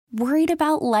Worried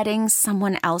about letting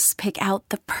someone else pick out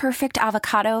the perfect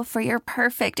avocado for your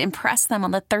perfect impress them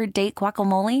on the third date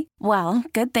guacamole? Well,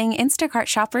 good thing Instacart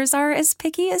shoppers are as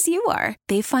picky as you are.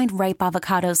 They find ripe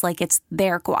avocados like it's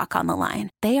their guac on the line.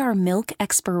 They are milk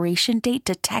expiration date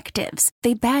detectives.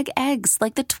 They bag eggs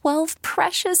like the 12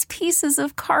 precious pieces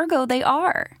of cargo they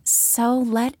are. So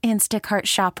let Instacart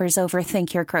shoppers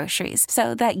overthink your groceries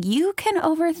so that you can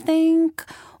overthink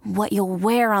what you'll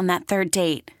wear on that third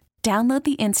date. Download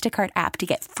the Instacart app to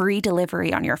get free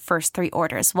delivery on your first 3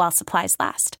 orders while supplies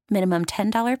last. Minimum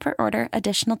 $10 per order.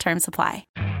 Additional terms apply.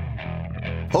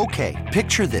 Okay,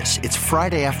 picture this. It's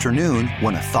Friday afternoon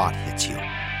when a thought hits you.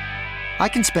 I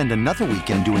can spend another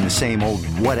weekend doing the same old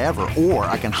whatever, or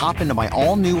I can hop into my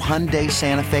all-new Hyundai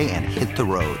Santa Fe and hit the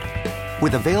road.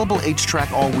 With available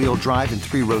H-Track all-wheel drive and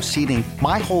 3-row seating,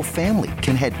 my whole family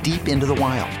can head deep into the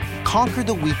wild. Conquer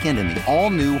the weekend in the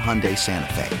all-new Hyundai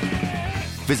Santa Fe.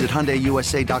 Visit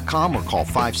HyundaiUSA.com or call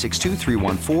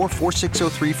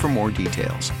 562-314-4603 for more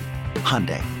details.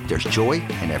 Hyundai, there's joy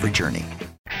in every journey.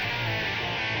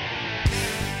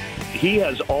 He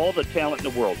has all the talent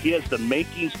in the world. He has the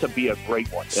makings to be a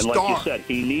great one. And like you said,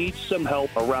 he needs some help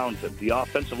around him, the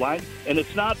offensive line. And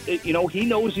it's not, he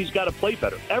knows he's got to play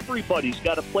better. Everybody's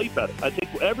got to play better. I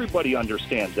think everybody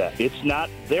understands that. It's not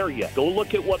there yet. Go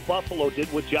look at what Buffalo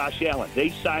did with Josh Allen. They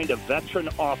signed a veteran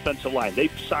offensive line.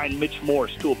 They've signed Mitch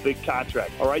Morse to a big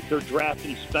contract. All right, they're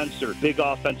drafting Spencer, big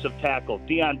offensive tackle.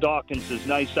 Deion Dawkins is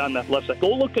nice on the left side. Go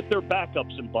look at their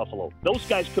backups in Buffalo. Those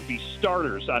guys could be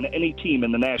starters on any team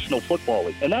in the National Football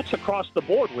League. And that's across the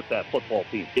board with that football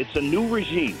team. It's a new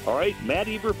regime, all right? Matt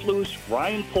Eberflus,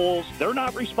 Ryan Poles, they're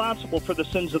not responsible for the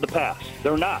sins of the past.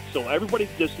 They're not. So everybody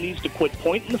just needs to quit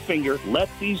pointing the finger. Let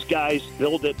these guys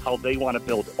build it how they want to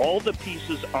build it. All the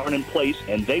pieces aren't in place,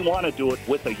 and they want to do it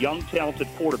with a young, talented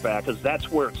quarterback because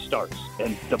that's where it starts.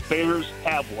 And the Bears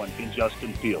have one in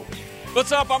Justin Fields.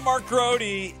 What's up? I'm Mark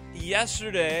Grody.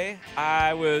 Yesterday,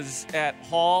 I was at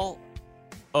Hall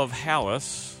of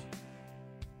Hallis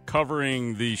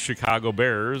covering the Chicago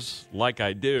Bears like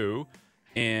I do,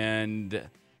 and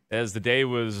as the day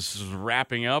was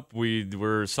wrapping up,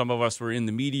 some of us were in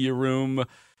the media room.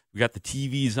 We got the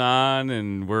TVs on,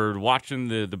 and we're watching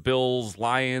the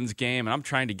Bills-Lions game, and I'm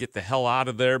trying to get the hell out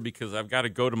of there because I've got to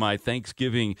go to my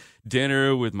Thanksgiving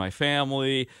dinner with my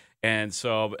family. And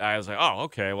so I was like, oh,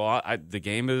 okay, well, the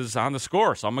game is on the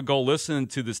score, so I'm going to go listen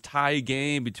to this tie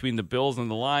game between the Bills and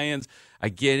the Lions. I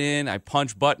get in, I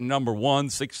punch button number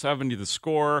 1, 670 the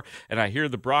score, and I hear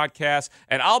the broadcast.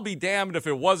 And I'll be damned if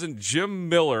it wasn't Jim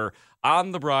Miller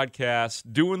on the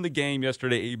broadcast doing the game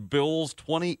yesterday. A Bills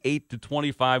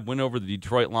 28-25 win over the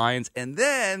Detroit Lions. And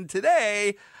then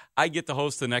today, I get to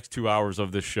host the next 2 hours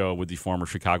of this show with the former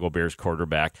Chicago Bears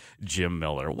quarterback, Jim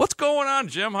Miller. What's going on,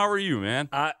 Jim? How are you, man?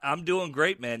 I'm doing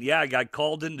great, man. Yeah, I got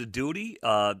called into duty.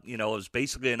 It was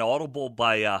basically an audible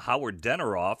by Howard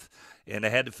Deneroff, and I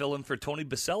had to fill in for Tony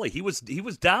Baselli. He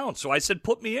was down, so I said,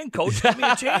 put me in, coach. Give me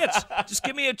a chance. Just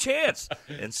give me a chance.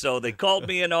 And so they called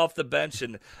me in off the bench,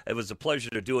 and it was a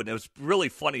pleasure to do it. And it was a really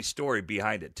funny story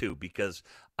behind it, too, because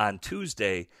on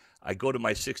Tuesday, I go to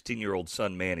my 16-year-old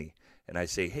son, Manny, and I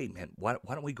say, hey, man, why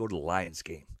don't we go to the Lions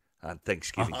game on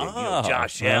Thanksgiving game?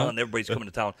 Josh Allen, everybody's coming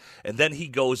to town. And then he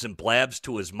goes and blabs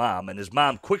to his mom, and his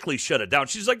mom quickly shut it down.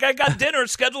 She's like, I got dinner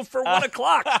scheduled for 1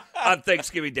 o'clock on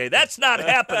Thanksgiving Day. That's not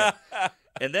happening.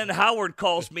 And then Howard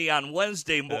calls me on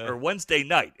Wednesday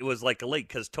night. It was like late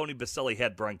because Tony Baselli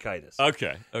had bronchitis.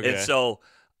 Okay. And so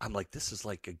I'm like, this is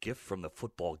like a gift from the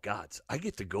football gods. I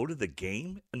get to go to the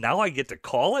game, and now I get to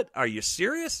call it? Are you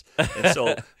serious? And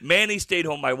so Manny stayed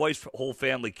home. My wife's whole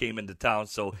family came into town,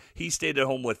 so he stayed at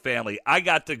home with family. I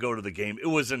got to go to the game. It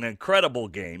was an incredible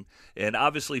game, and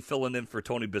obviously filling in for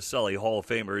Tony Baselli, Hall of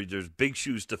Famer, there's big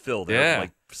shoes to fill there. Yeah.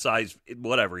 Like size,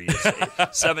 whatever he is,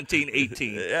 17,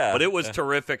 18. Yeah. But it was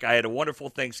terrific. I had a wonderful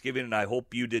Thanksgiving, and I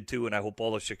hope you did too, and I hope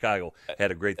all of Chicago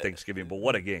had a great Thanksgiving. But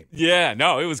what a game. Yeah,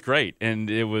 no, it was great. And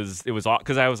it was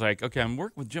because I was like, okay, I'm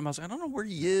working with Jim. I was like, I don't know where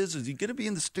he is. Is he going to be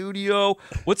in the studio?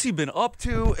 What's he been up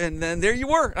to? And then there you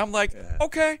were. I'm like,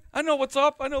 okay, I know what's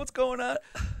up. I know what's going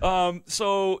on.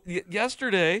 So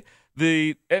yesterday,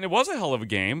 and it was a hell of a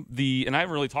game. And I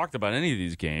haven't really talked about any of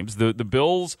these games. The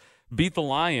Bills beat the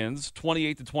Lions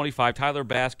 28-25. Tyler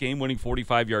Bass game-winning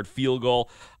 45-yard field goal.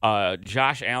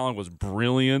 Josh Allen was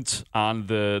brilliant on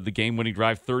the game-winning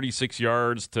drive, 36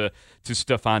 yards to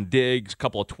Stephon Diggs, a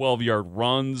couple of 12-yard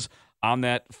runs on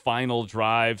that final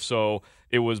drive. So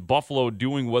it was Buffalo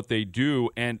doing what they do,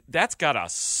 and that's got to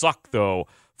suck, though,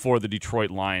 for the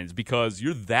Detroit Lions because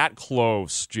you're that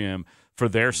close, Jim, for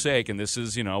their sake, and this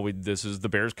is, this is the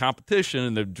Bears' competition,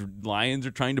 and the Lions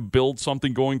are trying to build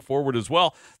something going forward as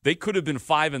well. They could have been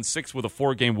 5-6 with a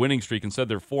 4-game winning streak. Instead,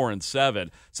 they're 4-7.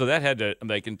 So that had to,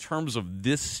 in terms of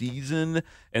this season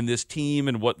and this team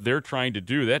and what they're trying to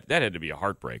do, that had to be a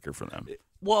heartbreaker for them.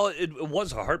 Well, it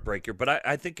was a heartbreaker, but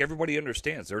I think everybody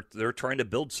understands they're trying to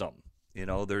build something.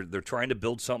 They're trying to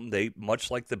build something. They, much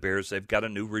like the Bears, they've got a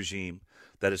new regime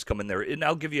that has come in there. And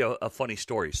I'll give you a funny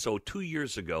story. So 2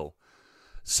 years ago,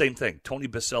 same thing. Tony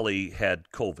Baselli had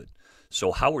COVID.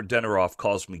 So Howard Deneroff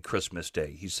calls me Christmas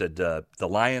Day. He said, the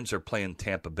Lions are playing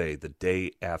Tampa Bay the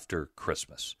day after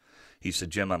Christmas. He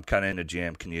said, Jim, I'm kind of in a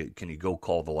jam. Can you go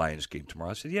call the Lions game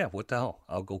tomorrow? I said, yeah, what the hell?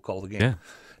 I'll go call the game. Yeah.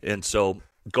 And so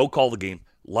go call the game.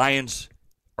 Lions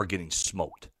are getting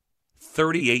smoked.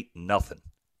 38-0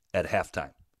 at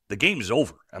halftime. The game's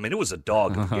over. I mean, it was a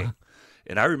dog of a game.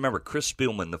 And I remember Chris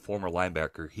Spielman, the former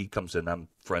linebacker, he comes in. I'm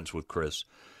friends with Chris.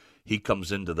 He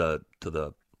comes into the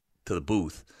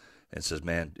booth and says,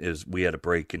 man, we had a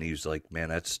break. And he's like, man,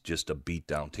 that's just a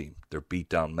beat-down team. They're beat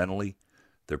down mentally.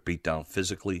 They're beat down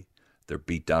physically. They're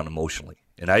beat down emotionally.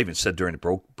 And I even said during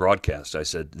the broadcast, I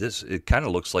said, it kind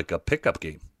of looks like a pickup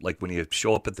game. Like when you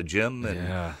show up at the gym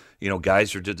and,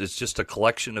 guys it's just a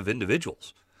collection of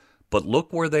individuals. But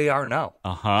look where they are now.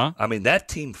 Uh-huh. I mean, that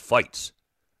team fights.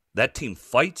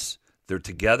 They're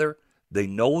together. They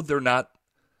know they're not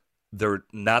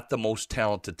the most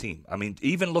talented team. I mean,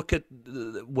 even look at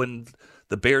when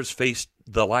the Bears faced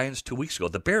the Lions 2 weeks ago.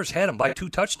 The Bears had them by 2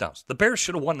 touchdowns. The Bears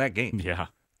should have won that game. Yeah.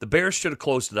 The Bears should have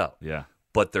closed it out. Yeah.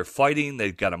 But they're fighting.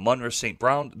 They've got Amon-Ra St.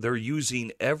 Brown. They're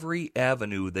using every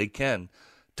avenue they can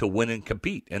to win and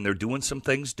compete, and they're doing some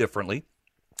things differently.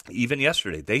 Even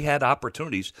yesterday, they had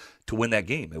opportunities to win that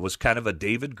game. It was kind of a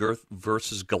David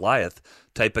versus Goliath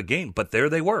type of game, but there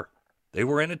they were. They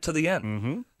were in it to the end.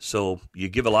 Mm-hmm. So you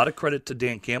give a lot of credit to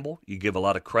Dan Campbell. You give a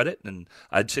lot of credit, and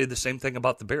I'd say the same thing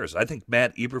about the Bears. I think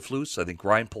Matt Eberflus, I think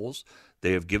Ryan Poles,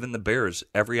 they have given the Bears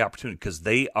every opportunity because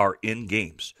they are in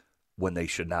games when they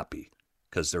should not be,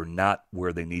 because they're not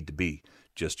where they need to be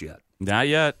just yet. Not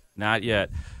yet.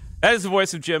 That is the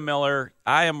voice of Jim Miller.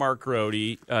 I am Mark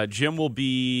Grody. Jim will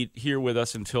be here with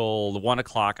us until 1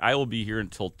 o'clock. I will be here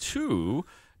until 2,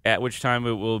 at which time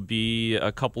it will be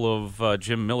a couple of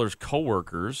Jim Miller's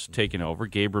coworkers taking over.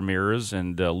 Gabe Ramirez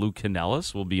and Lou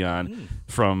Canellis will be on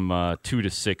from 2 to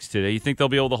 6 today. You think they'll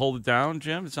be able to hold it down,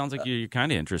 Jim? It sounds like you're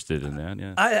kind of interested in that.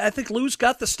 Yeah. I think Lou's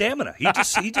got the stamina. He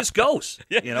just goes.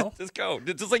 Yeah, just go.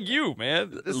 Just like you,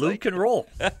 man. Lou can roll.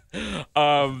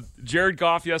 Jared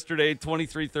Goff yesterday,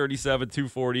 23-37,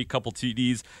 240, couple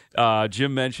TDs.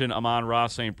 Jim mentioned Amon-Ra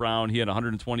St. Brown. He had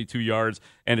 122 yards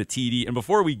and a TD. And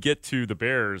before we get to the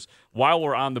Bears, while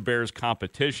we're on the Bears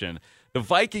competition, the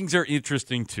Vikings are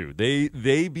interesting too.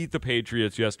 They beat the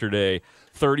Patriots yesterday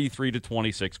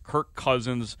 33-26. Kirk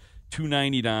Cousins,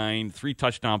 299, 3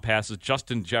 touchdown passes.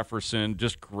 Justin Jefferson,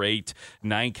 just great.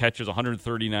 9 catches,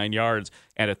 139 yards,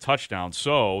 and a touchdown.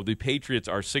 So the Patriots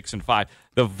are 6-5.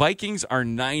 The Vikings are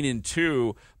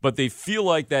 9-2, but they feel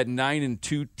like that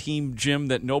 9-2 team, Jim,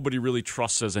 that nobody really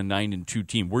trusts as a 9-2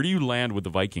 team. Where do you land with the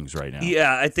Vikings right now?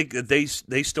 Yeah, I think that they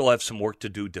still have some work to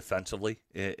do defensively,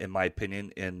 in my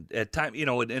opinion. And at time,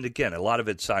 and again, a lot of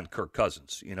it's on Kirk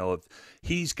Cousins. If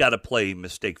he's got to play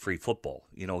mistake-free football.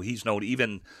 He's known.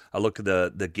 Even I look at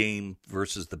the game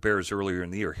versus the Bears earlier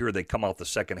in the year. Here they come out the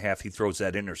second half. He throws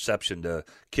that interception to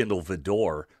Kindle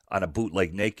Vidor on a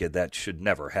bootleg naked. That should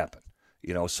never happen.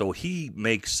 So he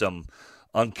makes some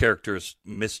uncharacteristic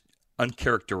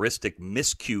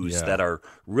miscues that are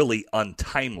really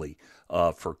untimely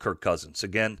for Kirk Cousins.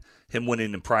 Again, him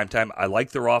winning in primetime. I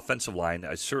like their offensive line.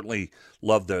 I certainly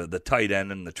love the tight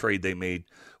end and the trade they made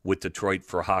with Detroit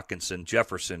for Hawkinson.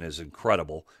 Jefferson is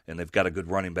incredible, and they've got a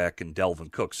good running back in Delvin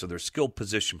Cook. So their skilled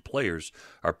position players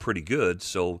are pretty good,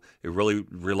 so it really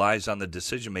relies on the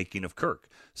decision-making of Kirk.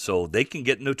 So they can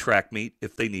get into a track meet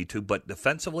if they need to, but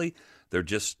defensively,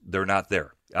 they're not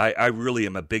there. I really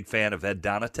am a big fan of Ed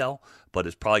Donatel, but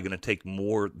it's probably going to take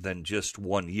more than just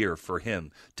 1 year for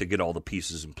him to get all the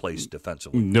pieces in place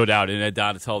defensively. No doubt. And Ed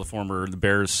Donatel, the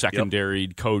Bears secondary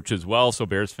coach as well, so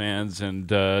Bears fans.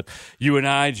 And you and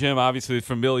I, Jim, obviously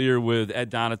familiar with Ed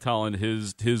Donatel and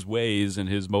his ways and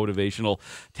his motivational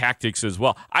tactics as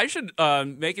well. I should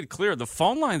make it clear, the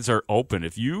phone lines are open.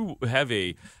 If you have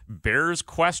a Bears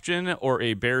question or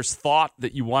a Bears thought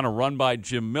that you want to run by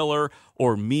Jim Miller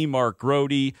or me, Mark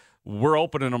Grody, We're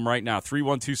opening them right now,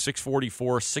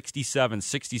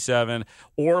 312-644-6767,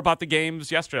 or about the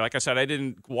games yesterday. Like I said, I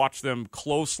didn't watch them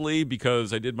closely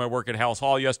because I did my work at House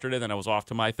Hall yesterday, then I was off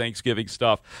to my Thanksgiving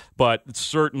stuff. But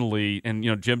certainly,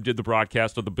 and Jim did the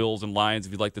broadcast of the Bills and Lions.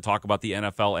 If you'd like to talk about the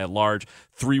NFL at large,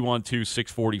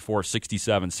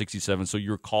 312-644-6767. So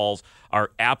your calls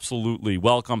are absolutely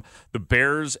welcome. The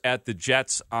Bears at the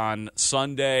Jets on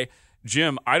Sunday.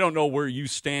 Jim, I don't know where you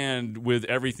stand with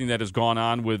everything that has gone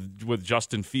on with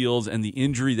Justin Fields and the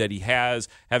injury that he has,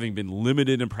 having been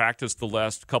limited in practice the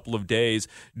last couple of days.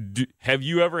 Have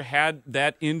you ever had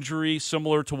that injury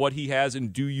similar to what he has,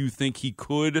 and do you think he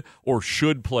could or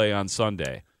should play on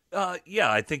Sunday?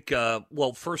 Yeah, I think,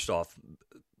 well, first off,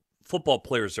 football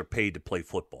players are paid to play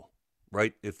football,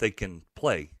 right? If they can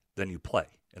play, then you play.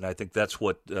 And I think that's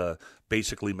what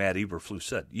basically Matt Eberflus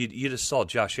said. You just saw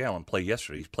Josh Allen play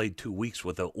yesterday. He's played 2 weeks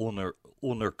with a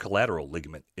ulnar collateral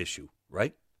ligament issue,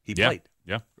 right? He played.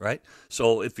 Yeah. Right?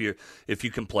 So if you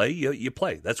can play, you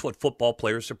play. That's what football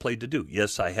players are played to do.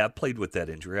 Yes, I have played with that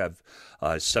injury. I've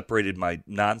separated my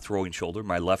non-throwing shoulder,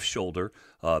 my left shoulder.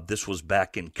 This was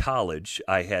back in college.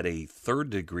 I had a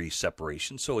 3rd-degree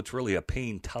separation, so it's really a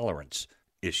pain tolerance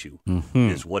issue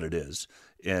is what it is.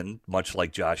 And much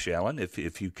like Josh Allen,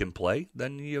 if you can play,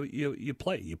 then you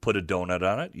play. You put a donut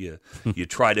on it. You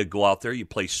try to go out there. You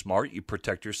play smart. You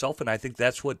protect yourself. And I think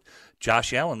that's what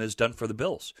Josh Allen has done for the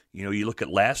Bills. You look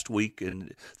at last week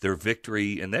and their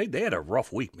victory, and they had a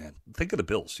rough week, man. Think of the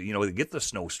Bills. They get the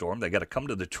snowstorm. They got to come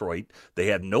to Detroit. They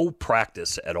had no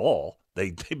practice at all.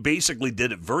 They basically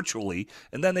did it virtually,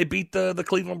 and then they beat the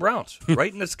Cleveland Browns,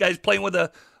 right? And this guy's playing with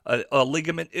a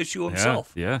ligament issue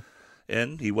himself. Yeah.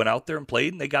 And he went out there and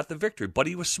played, and they got the victory. But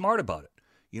he was smart about it.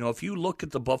 If you look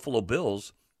at the Buffalo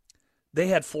Bills, they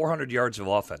had 400 yards of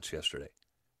offense yesterday.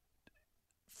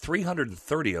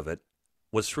 330 of it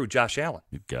was through Josh Allen.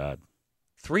 Good God.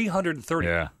 330.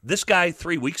 Yeah. This guy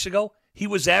 3 weeks ago, he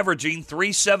was averaging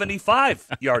 375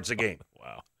 yards a game.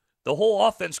 Wow. The whole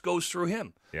offense goes through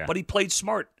him. Yeah. But he played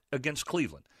smart against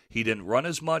Cleveland. He didn't run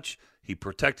as much. He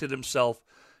protected himself.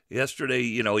 Yesterday,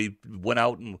 he went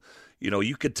out and,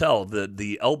 you could tell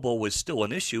the elbow was still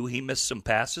an issue. He missed some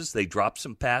passes. They dropped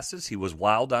some passes. He was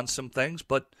wild on some things.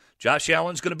 But Josh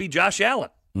Allen's going to be Josh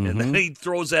Allen. Mm-hmm. And then he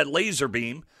throws that laser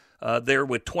beam there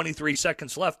with 23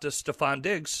 seconds left to Stephon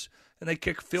Diggs, and they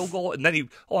kick a field goal. And then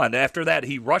and after that,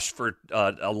 he rushed for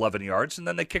 11 yards, and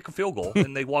then they kick a field goal,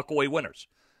 and they walk away winners.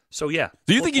 So, yeah.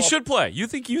 Do you think he should play? You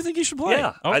think he should play?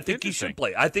 Yeah, I think he should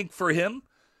play. I think for him,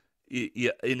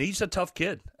 yeah, and he's a tough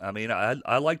kid. I mean,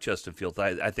 I like Justin Fields.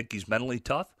 I think he's mentally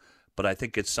tough, but I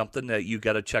think it's something that you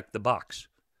got to check the box.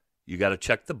 You got to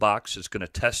check the box. It's going to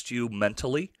test you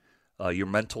mentally, your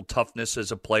mental toughness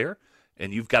as a player,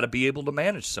 and you've got to be able to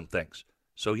manage some things.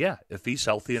 So, yeah, if he's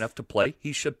healthy enough to play,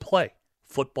 he should play.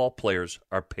 Football players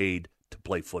are paid to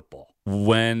play football.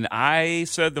 When I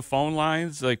said the phone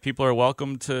lines, like people are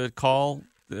welcome to call,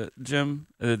 Jim,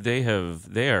 they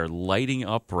are lighting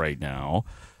up right now.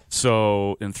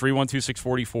 So in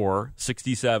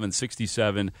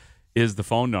 312-644-6767 is the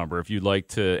phone number. If you'd like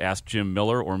to ask Jim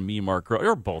Miller or me, Mark,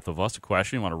 or both of us a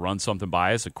question, you want to run something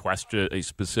by us, a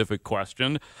specific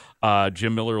question,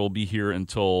 Jim Miller will be here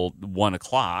until 1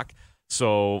 o'clock.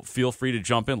 So feel free to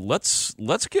jump in. Let's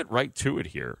get right to it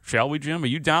here, shall we, Jim? Are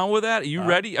you down with that? Are you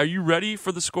ready? Are you ready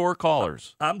for the score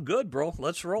callers? I'm good, bro.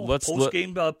 Let's roll.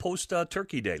 Post-game,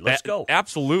 Turkey Day. Let's go.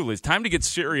 Absolutely. It's time to get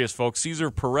serious, folks.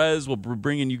 Cesar Perez will be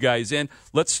bringing you guys in.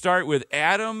 Let's start with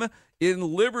Adam in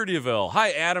Libertyville.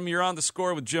 Hi, Adam. You're on the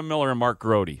score with Jim Miller and Mark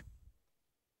Grody.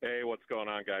 Hey, what's going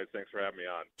on, guys? Thanks for having me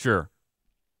on. Sure.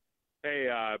 Hey,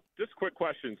 just a quick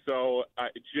question. So,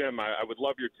 Jim, I would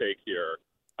love your take here.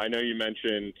 I know you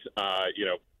mentioned,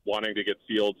 wanting to get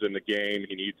Fields in the game.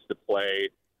 He needs to play.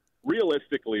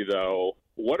 Realistically, though,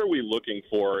 what are we looking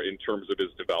for in terms of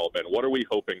his development? What are we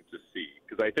hoping to see?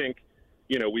 Because I think,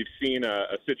 we've seen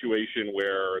a situation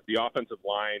where the offensive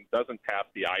line doesn't pass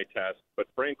the eye test, but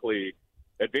frankly,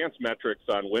 advanced metrics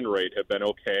on win rate have been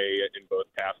okay in both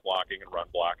pass blocking and run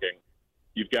blocking.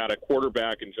 You've got a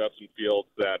quarterback in Justin Fields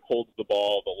that holds the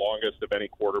ball the longest of any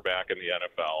quarterback in the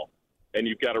NFL. And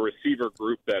you've got a receiver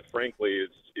group that, frankly,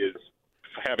 is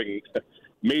having a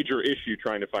major issue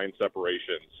trying to find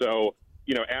separation. So,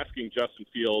 asking Justin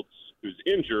Fields, who's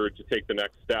injured, to take the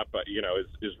next step,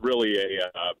 is really a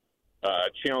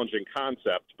challenging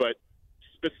concept. But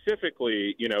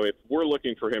specifically, if we're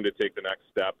looking for him to take the next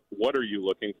step, what are you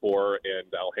looking for? And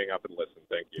I'll hang up and listen.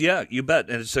 Thank you. Yeah, you bet.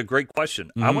 And it's a great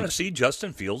question. I want to see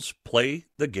Justin Fields play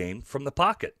the game from the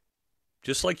pocket,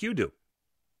 just like you do.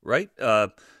 right?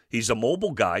 He's a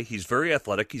mobile guy. He's very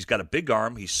athletic. He's got a big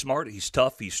arm. He's smart. He's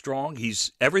tough. He's strong.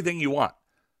 He's everything you want.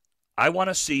 I want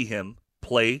to see him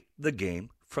play the game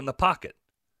from the pocket.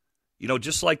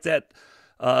 Just like that,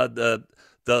 the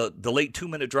late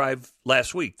 2-minute drive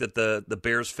last week that the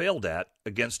Bears failed at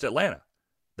against Atlanta.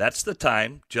 That's the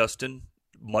time Justin,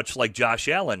 much like Josh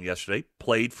Allen yesterday,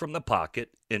 played from the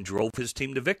pocket and drove his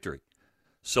team to victory.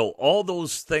 So all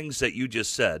those things that you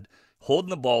just said, holding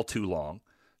the ball too long,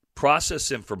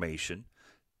 process information,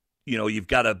 you've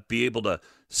got to be able to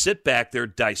sit back there,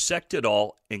 dissect it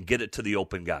all, and get it to the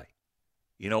open guy.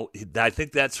 I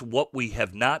think that's what we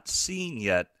have not seen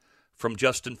yet from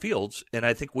Justin Fields, and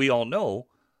I think we all know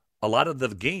a lot of the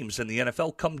games in the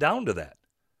NFL come down to that.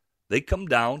 They come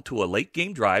down to a late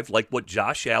game drive like what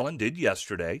Josh Allen did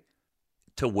yesterday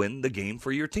to win the game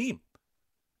for your team.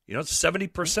 It's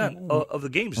 70% of the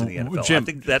games in the NFL. Jim, I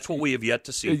think that's what we have yet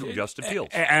to see from Justin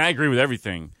Fields. And I agree with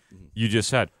everything you just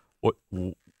said.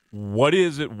 What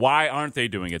is it? Why aren't they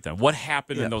doing it then? What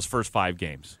happened in those first 5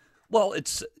 games? Well,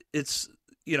 it's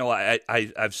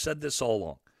I've said this all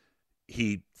along.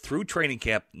 Through training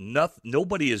camp,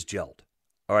 nobody is gelled.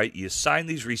 All right, you sign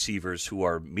these receivers who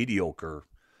are mediocre,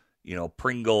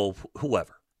 Pringle,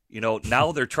 whoever.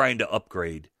 Now they're trying to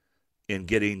upgrade in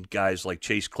getting guys like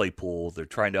Chase Claypool. They're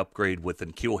trying to upgrade with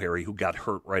N'Keal Harry, who got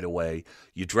hurt right away.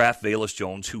 You draft Velus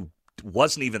Jones, who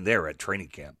wasn't even there at training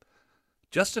camp.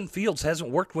 Justin Fields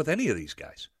hasn't worked with any of these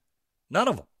guys. None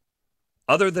of them,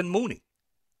 other than Mooney.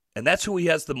 And that's who he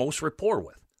has the most rapport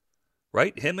with,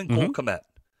 right? Him and Cole Kmet.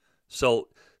 So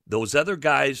those other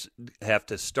guys have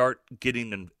to start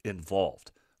getting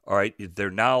involved, all right?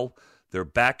 They're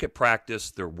back at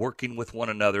practice. They're working with one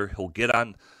another. He'll get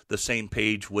on the same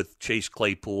page with Chase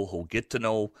Claypool. He'll get to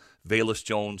know Velus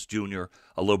Jones Jr.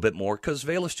 a little bit more because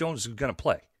Velus Jones is going to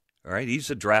play. All right,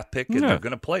 he's a draft pick, and they're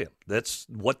going to play him. That's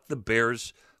what the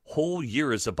Bears' whole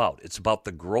year is about. It's about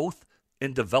the growth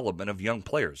and development of young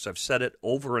players. I've said it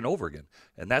over and over again,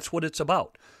 and that's what it's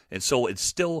about. And so it's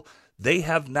still they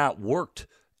have not worked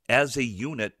as a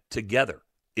unit together.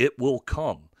 It will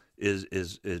come.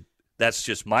 That's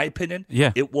just my opinion.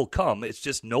 Yeah. It will come. It's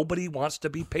just nobody wants to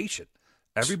be patient.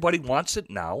 Everybody wants it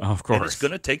now. Of course. And it's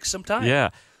going to take some time.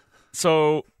 Yeah.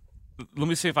 So let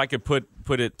me see if I could put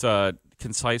it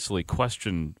concisely,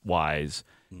 question-wise.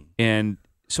 And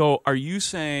so are you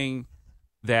saying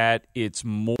that it's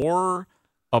more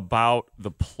about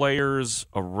the players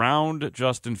around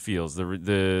Justin Fields,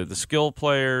 the skill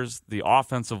players, the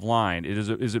offensive line? Is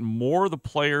it more the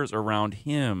players around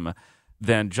him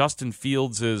than Justin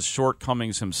Fields'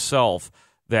 shortcomings himself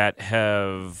that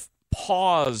have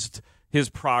paused his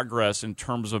progress in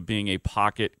terms of being a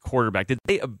pocket quarterback? Did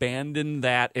they abandon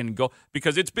that and go?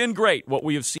 Because it's been great what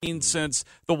we have seen since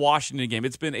the Washington game.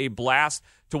 It's been a blast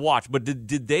to watch. But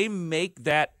did they make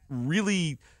that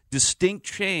really distinct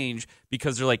change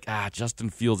because they're like, Justin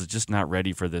Fields is just not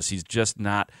ready for this. He's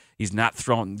not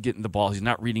getting the ball. He's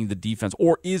not reading the defense.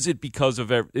 Or is it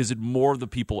is it more the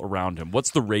people around him?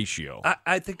 What's the ratio?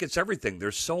 I think it's everything.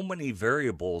 There's so many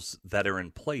variables that are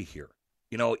in play here.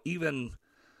 Even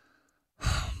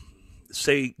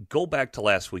say, go back to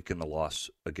last week in the loss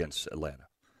against Atlanta.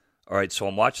 All right, so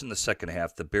I'm watching the second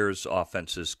half. The Bears'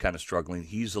 offense is kind of struggling.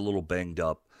 He's a little banged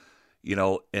up,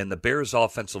 and the Bears'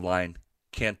 offensive line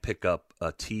can't pick up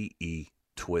a TE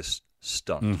twist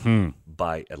stunt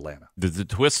by Atlanta. The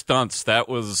twist stunts, that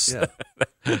was...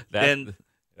 Yeah. And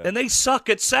they suck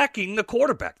at sacking the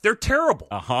quarterback. They're terrible.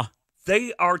 Uh-huh.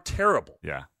 They are terrible.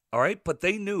 Yeah. All right, but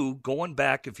they knew going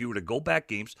back, if you were to go back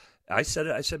games, I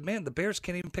said, man, the Bears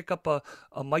can't even pick up a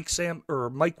Mike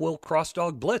Will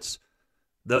cross-dog blitz.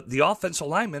 The offensive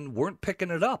linemen weren't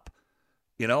picking it up,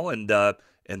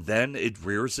 and then it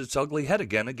rears its ugly head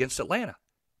again against Atlanta.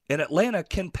 And Atlanta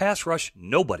can pass rush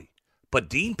nobody. But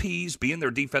Dean Pease, being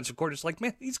their defensive coordinator, is like,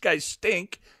 man, these guys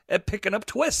stink at picking up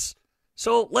twists.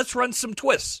 So let's run some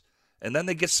twists. And then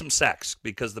they get some sacks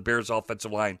because the Bears'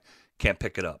 offensive line can't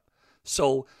pick it up.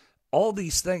 So all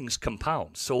these things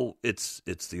compound. So it's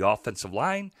the offensive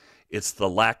line. It's the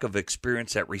lack of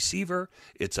experience at receiver.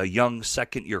 It's a young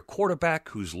second-year quarterback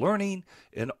who's learning.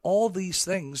 And all these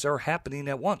things are happening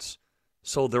at once.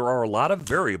 So there are a lot of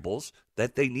variables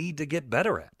that they need to get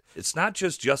better at. It's not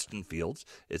just Justin Fields.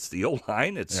 It's the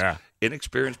O-line. It's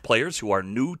inexperienced players who are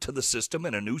new to the system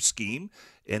and a new scheme,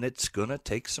 and it's going to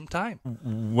take some time.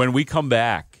 When we come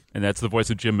back, and that's the voice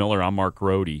of Jim Miller, I'm Mark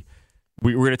Rohde,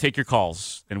 we're going to take your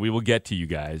calls, and we will get to you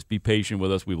guys. Be patient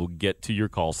with us. We will get to your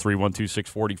calls,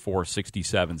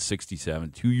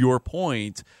 312-644-6767. To your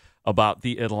point about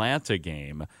the Atlanta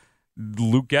game,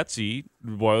 Luke Getsy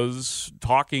was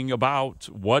talking about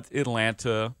what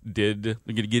Atlanta did.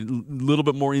 I'm going to get a little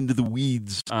bit more into the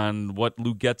weeds on what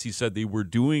Luke Getsy said they were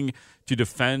doing to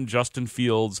defend Justin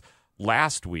Fields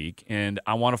last week, and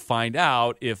I want to find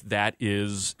out if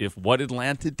what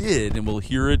Atlanta did, and we'll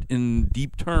hear it in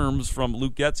deep terms from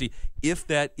Luke Getsy, if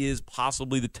that is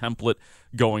possibly the template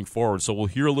going forward. So we'll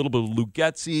hear a little bit of Luke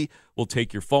Getsy. We'll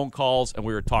take your phone calls, and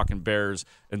we were talking Bears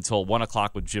until 1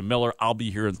 o'clock with Jim Miller. I'll be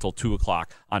here until 2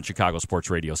 o'clock on Chicago Sports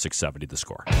Radio 670 The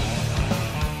Score.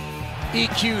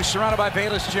 EQ surrounded by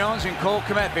Bayless Jones and Cole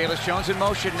Kmet. Bayless Jones in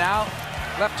motion now,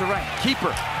 left to right.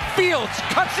 Keeper. Fields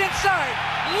cuts inside,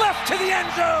 left to the end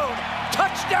zone.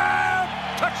 Touchdown!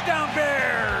 Touchdown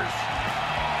Bears!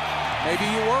 Maybe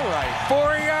you were right.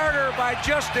 4-yarder by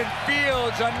Justin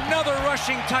Fields. Another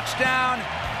rushing touchdown.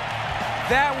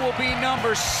 That will be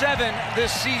number 7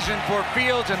 this season for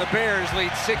Fields, and the Bears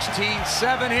lead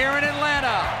 16-7 here in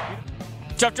Atlanta.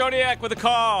 Jeff Joniak with a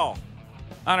call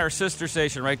on our sister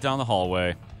station right down the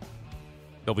hallway,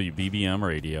 WBBM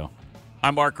Radio.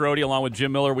 I'm Mark Grody along with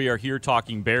Jim Miller. We are here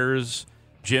talking Bears.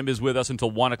 Jim is with us until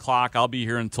 1 o'clock. I'll be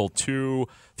here until 2.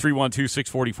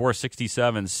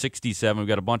 312-644-6767. We've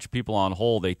got a bunch of people on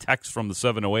hold. A text from the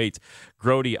 708.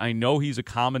 Grody, I know he's a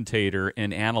commentator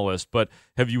and analyst, but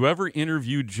have you ever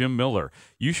interviewed Jim Miller?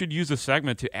 You should use a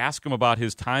segment to ask him about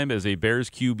his time as a Bears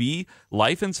QB,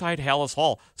 life inside Hallis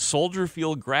Hall, Soldier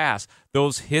Field grass,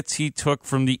 those hits he took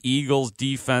from the Eagles'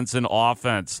 defense and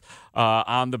offense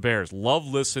on the Bears. Love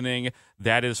listening.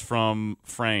 That is from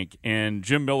Frank. And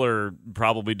Jim Miller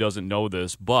probably doesn't know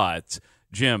this, but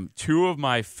Jim, 2 of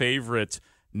my favorite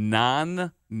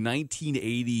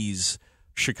non-1980s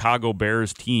Chicago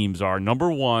Bears teams are, number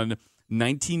 1,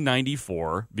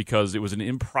 1994, because it was an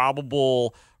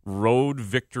improbable road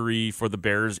victory for the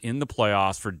Bears in the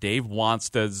playoffs for Dave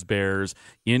Wanstead's Bears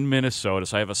in Minnesota.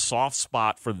 So I have a soft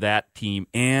spot for that team.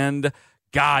 And,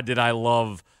 God, did I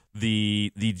love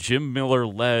the Jim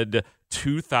Miller-led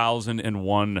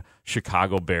 2001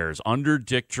 Chicago Bears under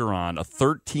Dick Duran, a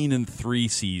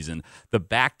 13-3 season, the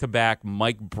back-to-back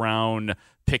Mike Brown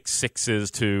pick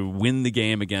sixes to win the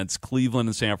game against Cleveland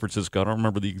and San Francisco. I don't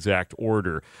remember the exact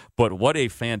order, but what a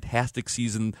fantastic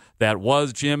season that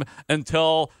was, Jim,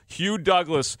 until Hugh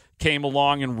Douglas came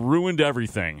along and ruined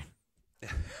everything.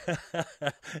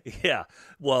 Yeah,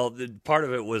 well, part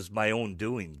of it was my own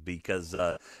doing because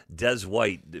Des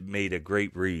White made a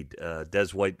great read. Des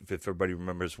White, if everybody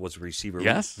remembers, was a receiver.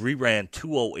 Yes. We ran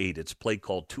 208. It's a play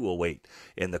called 208.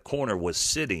 And the corner was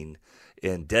sitting,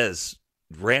 and Des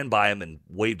ran by him and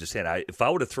waved his hand. If I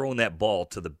would have thrown that ball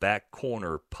to the back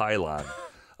corner pylon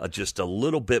just a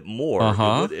little bit more,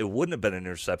 it wouldn't have been an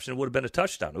interception. It would have been a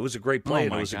touchdown. It was a great play,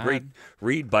 and it was a great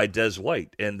read by Des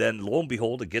White. And then, lo and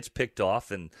behold, it gets picked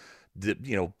off, and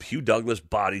Hugh Douglas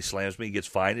body slams me. He gets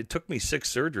fined. It took me 6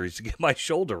 surgeries to get my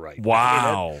shoulder right.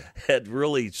 Wow. I mean, had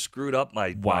really screwed up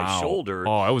my shoulder.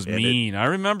 Oh, I was mean. I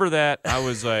remember that. I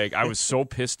was so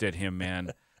pissed at him,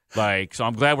 man. So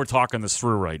I'm glad we're talking this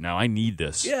through right now. I need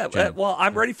this. Yeah, well,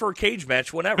 I'm ready for a cage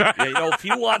match whenever. If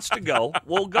he wants to go,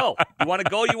 we'll go. You want to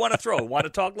go? You want to throw? Want to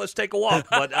talk? Let's take a walk.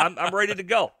 But I'm ready to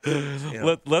go.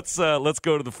 Let's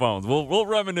go to the phones. We'll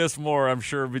reminisce more, I'm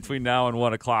sure, between now and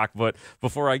 1 o'clock. But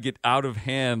before I get out of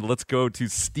hand, let's go to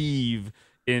Steve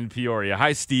in Peoria.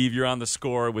 Hi, Steve. You're on The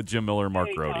Score with Jim Miller and Mark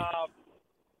Grody.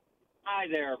 Hi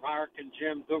there, Mark and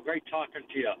Jim. Great talking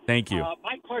to you. Thank you.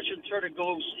 My question sort of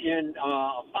goes in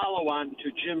a follow-on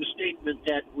to Jim's statement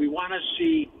that we want to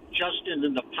see Justin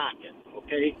in the pocket,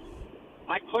 okay?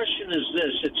 My question is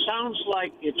this. It sounds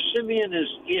like if Simeon is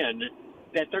in,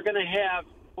 that they're going to have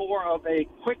more of a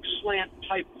quick slant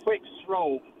type, quick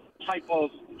throw type of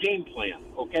game plan,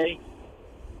 okay?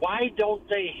 Why don't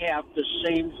they have the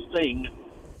same thing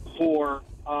for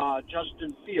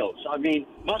Justin Fields? I mean,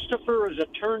 Mustipher is a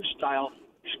turnstile.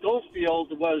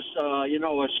 Schofield was, a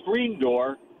screen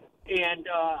door. And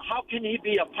how can he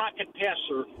be a pocket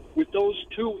passer with those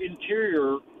 2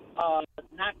 interior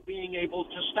not being able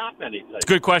to stop anything?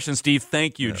 Good question, Steve.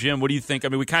 Thank you. Yeah. Jim, what do you think? I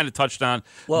mean, we kind of touched on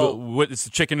it's the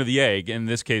chicken or the egg, in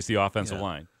this case, the offensive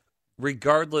line.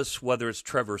 Regardless whether it's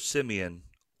Trevor Siemian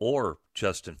or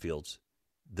Justin Fields,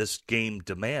 this game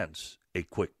demands a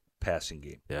quick passing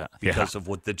game because of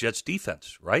what the Jets'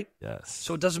 defense, right? Yes.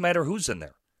 So it doesn't matter who's in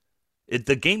there.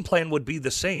 The game plan would be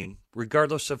the same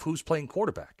regardless of who's playing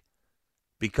quarterback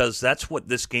because that's what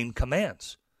this game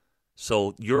commands.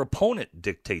 So your opponent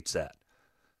dictates that,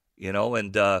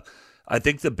 and I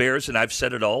think the Bears, and I've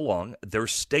said it all along, they're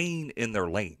staying in their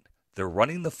lane. They're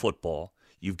running the football.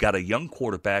 You've got a young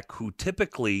quarterback who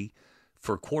typically,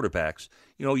 for quarterbacks,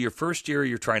 your first year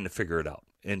you're trying to figure it out.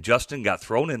 And Justin got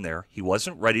thrown in there. He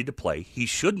wasn't ready to play. He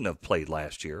shouldn't have played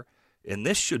last year. And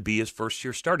this should be his first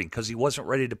year starting because he wasn't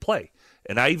ready to play.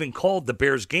 And I even called the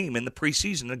Bears game in the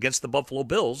preseason against the Buffalo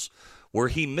Bills where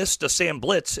he missed a Sam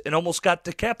Blitz and almost got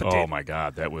decapitated. Oh, my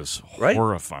God. That was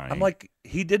horrifying. I'm like,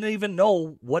 he didn't even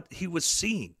know what he was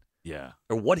seeing. Yeah.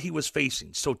 Or what he was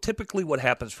facing. So typically what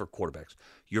happens for quarterbacks,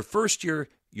 your first year,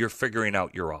 you're figuring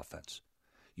out your offense.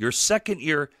 Your second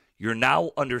year, you're now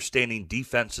understanding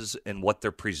defenses and what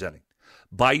they're presenting.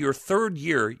 By your third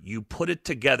year, you put it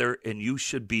together and you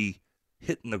should be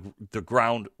hitting the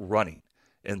ground running.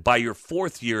 And by your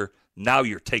fourth year, now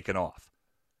you're taking off.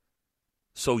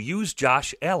 So use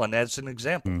Josh Allen as an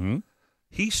example. Mm-hmm.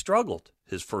 He struggled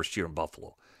his first year in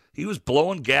Buffalo. He was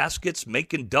blowing gaskets,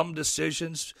 making dumb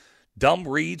decisions, dumb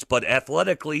reads, but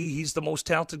athletically, he's the most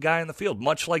talented guy in the field,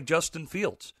 much like Justin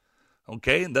Fields.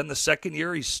 Okay, and then the second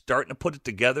year, he's starting to put it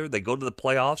together. They go to the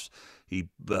playoffs. He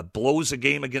blows a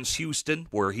game against Houston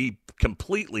where he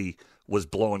completely was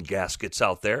blowing gaskets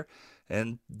out there.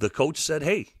 And the coach said,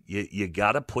 hey, you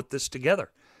got to put this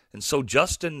together. And so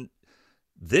Justin,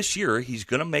 this year, he's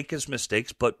going to make his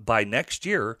mistakes, but by next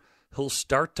year, he'll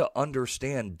start to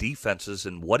understand defenses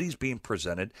and what he's being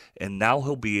presented, and now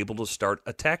he'll be able to start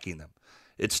attacking them.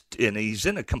 And he's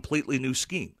in a completely new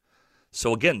scheme.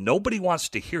 So again, nobody wants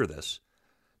to hear this.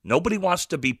 Nobody wants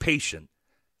to be patient.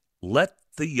 Let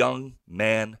the young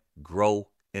man grow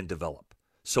and develop.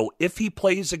 So if he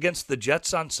plays against the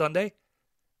Jets on Sunday,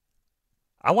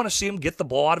 I want to see him get the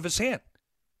ball out of his hand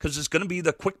because it's going to be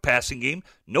the quick passing game,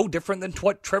 no different than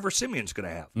what Trevor Siemian's going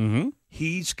to have. Mm-hmm.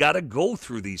 He's got to go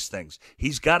through these things.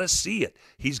 He's got to see it.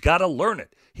 He's got to learn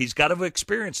it. He's got to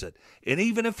experience it. And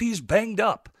even if he's banged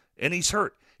up and he's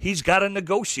hurt, he's got to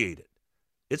negotiate it.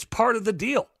 It's part of the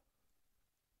deal.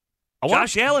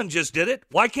 Josh Allen just did it.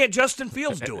 Why can't Justin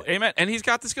Fields do it? Amen. And he's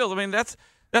got the skills. I mean, that's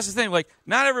the thing. Like,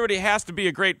 not everybody has to be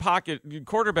a great pocket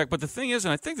quarterback, but the thing is,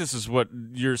 and I think this is what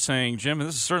you're saying, Jim, and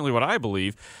this is certainly what I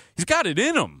believe, he's got it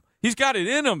in him. He's got it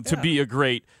in him to be a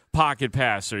great pocket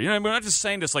passer. You know, we're not just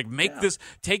saying this, like,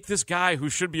 take this guy who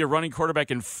should be a running quarterback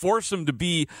and force him to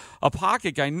be a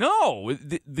pocket guy. No,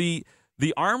 the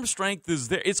arm strength is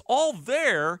there. It's all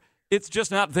there. It's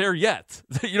just not there yet.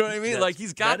 You know what I mean? Like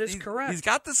that is correct. He's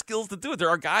got the skills to do it. There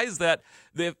are guys that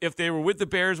if they were with the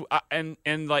Bears and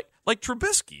like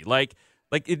Trubisky, like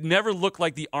it never looked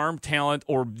like the arm talent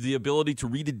or the ability to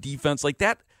read a defense like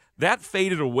that. That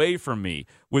faded away from me.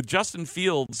 With Justin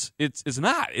Fields, it's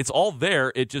not. It's all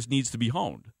there. It just needs to be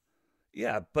honed.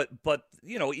 Yeah, but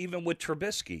you know, even with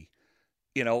Trubisky,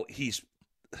 you know,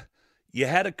 you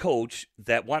had a coach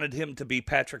that wanted him to be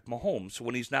Patrick Mahomes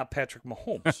when he's not Patrick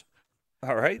Mahomes.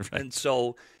 All right? And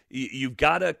so you've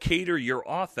got to cater your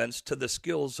offense to the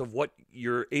skills of what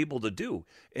you're able to do.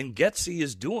 And Getsy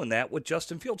is doing that with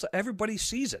Justin Fields. Everybody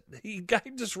sees it. Guy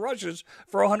just rushes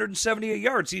for 178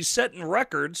 yards. He's setting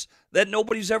records that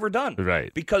nobody's ever done.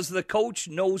 Right. Because the coach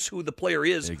knows who the player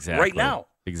is right now.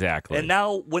 Exactly. And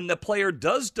now when the player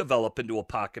does develop into a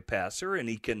pocket passer and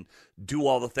he can do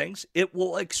all the things, it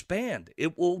will expand.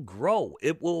 It will grow.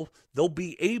 They'll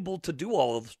be able to do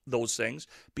all of those things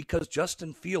because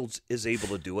Justin Fields is able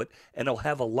to do it, and he'll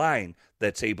have a line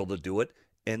that's able to do it,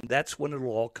 and that's when it'll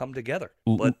all come together.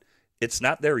 But it's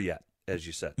not there yet, as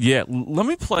you said. Yeah, let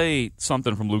me play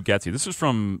something from Luke Getsy. This is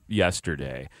from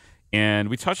yesterday. And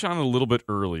we touched on it a little bit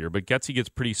earlier, but Getsy gets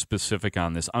pretty specific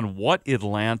on this, on what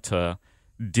Atlanta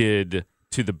did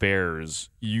to the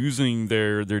Bears using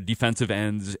their defensive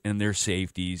ends and their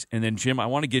safeties. And then, Jim, I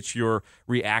want to get your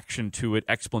reaction to it,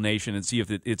 explanation, and see if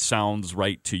it sounds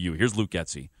right to you. Here's Luke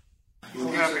Getsy. He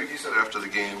said after the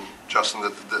game, Justin,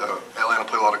 that Atlanta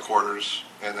played a lot of quarters,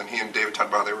 and then he and David talked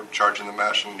about they were charging the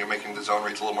mesh and making the zone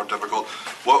reads a little more difficult.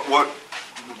 What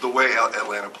the way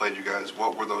Atlanta played you guys,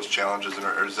 what were those challenges,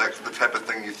 or is that the type of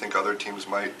thing you think other teams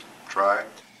might try?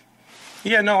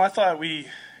 Yeah, no, I thought we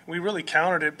really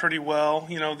countered it pretty well.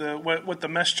 You know, what the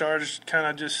mesh charge kind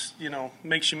of just, you know,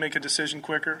 makes you make a decision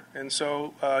quicker. And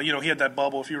so, you know, he had that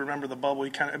bubble. If you remember the bubble,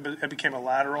 it became a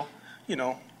lateral. You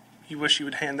know, you wish you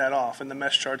would hand that off in the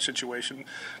mesh charge situation.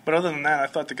 But other than that, I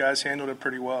thought the guys handled it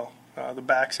pretty well, the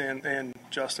backs and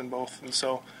Justin both. And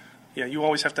so, yeah, you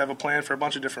always have to have a plan for a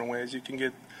bunch of different ways. You can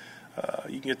get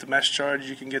the mesh charge,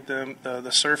 you can get the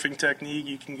surfing technique,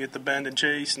 you can get the bend and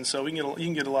chase, and so you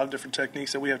can get a lot of different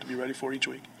techniques that we have to be ready for each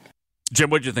week. Jim,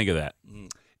 what did you think of that?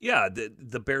 Yeah,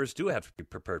 the Bears do have to be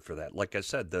prepared for that. Like I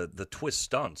said, the twist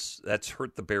stunts, that's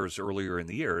hurt the Bears earlier in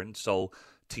the year, and so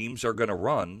teams are going to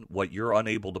run what you're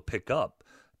unable to pick up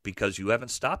because you haven't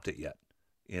stopped it yet.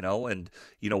 And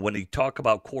when you talk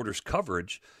about quarters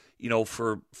coverage,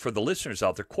 for the listeners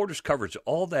out there, quarters coverage,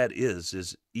 all that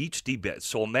is each D-back.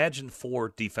 So imagine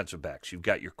 4 defensive backs. You've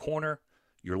got your corner,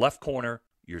 your left corner,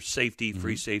 your safety,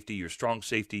 free safety, your strong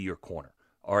safety, your corner.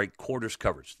 All right, quarters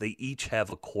coverage. They each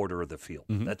have a quarter of the field.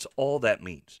 That's all that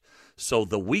means. So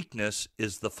the weakness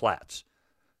is the flats.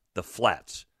 The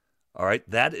flats. All right,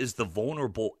 that is the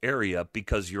vulnerable area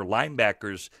because your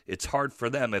linebackers, it's hard for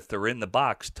them if they're in the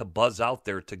box to buzz out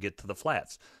there to get to the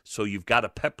flats. So you've got to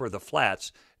pepper the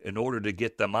flats in order to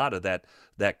get them out of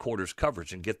that quarters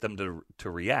coverage and get them to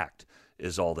react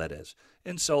is all that is.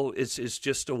 And so it's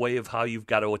just a way of how you've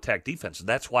got to attack defense.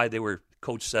 That's why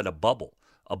coach said a bubble.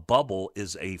 A bubble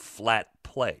is a flat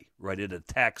play, right? It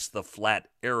attacks the flat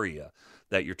area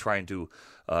that you're trying to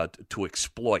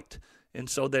exploit. And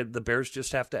so the Bears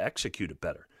just have to execute it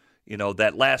better.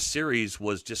 That last series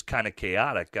was just kind of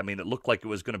chaotic. I mean, it looked like it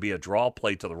was going to be a draw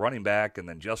play to the running back, and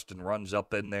then Justin runs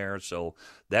up in there. So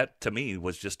that, to me,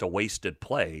 was just a wasted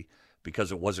play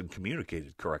because it wasn't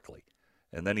communicated correctly.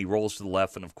 And then he rolls to the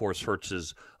left and, of course, hurts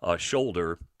his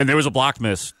shoulder. And there was a block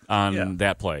miss on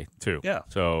that play, too. Yeah.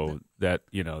 So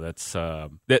that's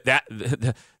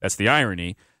that's the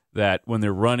irony, that when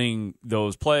they're running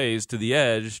those plays to the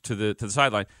edge, to the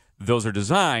sideline, those are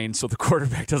designed so the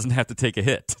quarterback doesn't have to take a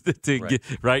hit to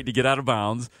get out of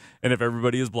bounds. And if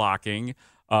everybody is blocking,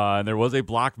 and there was a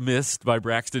block missed by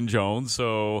Braxton Jones,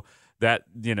 so that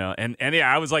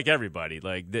I was like everybody,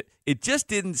 it just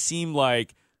didn't seem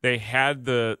like they had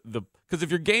the because if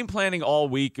you're game planning all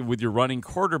week with your running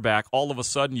quarterback, all of a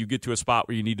sudden you get to a spot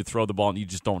where you need to throw the ball and you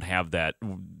just don't have that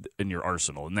in your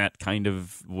arsenal. Isn't that kind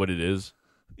of what it is?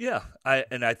 Yeah,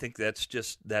 I think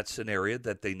that's an area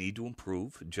that they need to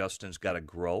improve. Justin's got to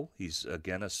grow. He's,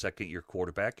 again, a second-year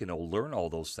quarterback, and he'll learn all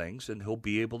those things, and he'll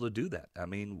be able to do that. I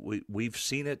mean, we've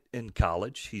seen it in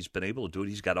college. He's been able to do it.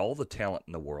 He's got all the talent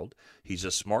in the world. He's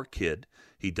a smart kid.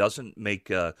 He doesn't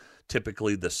make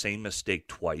typically the same mistake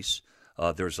twice.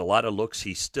 There's a lot of looks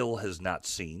he still has not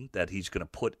seen that he's going to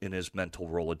put in his mental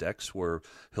Rolodex where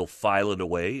he'll file it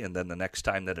away, and then the next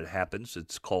time that it happens,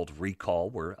 it's called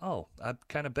recall where, I've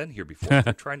kind of been here before.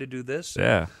 They're trying to do this.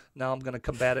 Yeah. Now I'm going to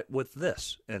combat it with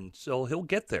this. And so he'll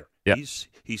get there. Yep.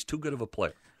 He's too good of a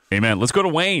player. Amen. Let's go to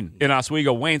Wayne in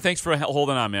Oswego. Wayne, thanks for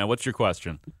holding on, man. What's your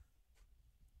question?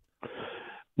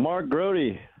 Mark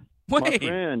Grody. Wayne. My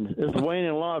friend, this is Wayne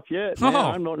in Lafayette. Man,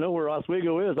 I don't know where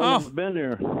Oswego is. I've never been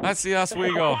there. I see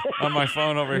Oswego on my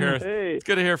phone over here. Hey. It's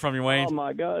good to hear from you, Wayne. Oh,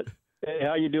 my God. Hey,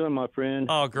 how you doing, my friend?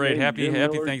 Oh, great. Hey,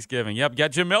 Happy Thanksgiving. Yep,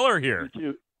 got Jim Miller here.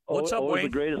 What's up, Wayne? The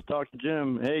greatest to talk to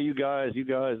Jim. Hey, you guys.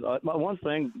 My one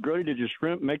thing, Grody, did your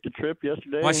shrimp make the trip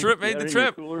yesterday? My shrimp made the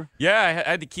trip. Yeah, I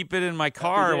had to keep it in my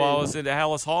car while I was at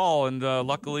Hallis Hall, and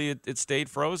luckily it stayed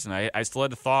frozen. I still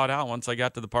had to thaw it out once I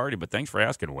got to the party, but thanks for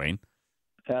asking, Wayne.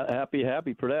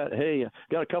 Happy for that. Hey,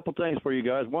 got a couple things for you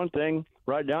guys. One thing,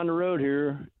 right down the road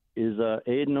here is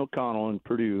Aiden O'Connell in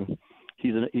Purdue.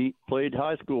 He played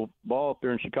high school ball up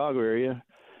there in Chicago area.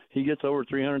 He gets over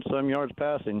 300-some yards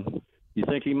passing. You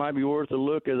think he might be worth a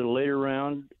look as a later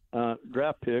round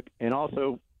draft pick? And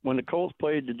also, when the Colts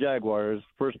played the Jaguars,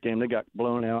 first game, they got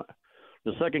blown out.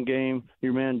 The second game,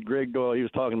 your man Greg Doyle, he was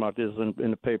talking about this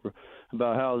in the paper,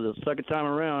 about how the second time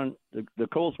around, the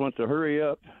Colts went to hurry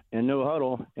up and no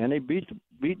huddle, and they beat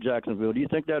Jacksonville. Do you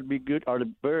think that would be good? Are the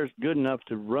Bears good enough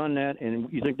to run that,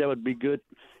 and you think that would be good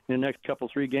in the next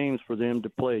 3 games for them to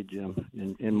play, Jim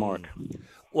and Mark?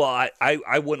 Well,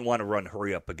 I wouldn't want to run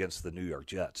hurry up against the New York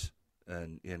Jets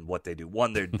and what they do.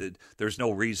 One, there's no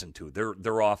reason to.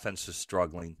 Their offense is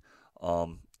struggling.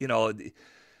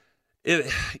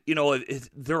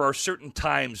 There are certain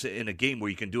times in a game where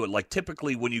you can do it. Like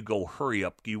typically when you go hurry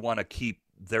up, you want to keep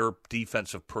their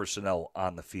defensive personnel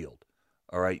on the field.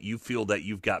 All right, you feel that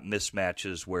you've got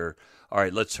mismatches where, all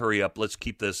right, let's hurry up. Let's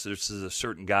keep this. This is a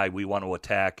certain guy we want to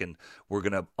attack, and we're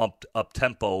going to up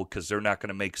tempo because they're not going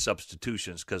to make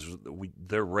substitutions because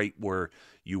they're right where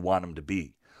you want them to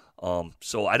be.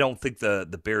 So I don't think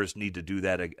the Bears need to do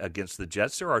that against the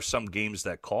Jets. There are some games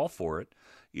that call for it,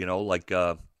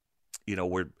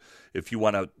 where if you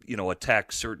want to,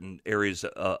 attack certain areas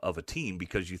of a team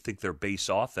because you think their base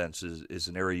offense is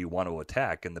an area you want to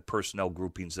attack and the personnel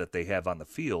groupings that they have on the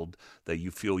field that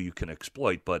you feel you can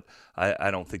exploit. But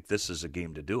I don't think this is a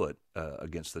game to do it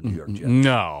against the New York Jets.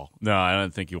 No, I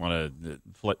don't think you want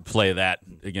to play that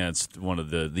against one of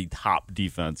the top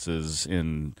defenses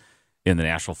in the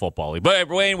National Football League. But,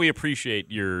 Wayne, we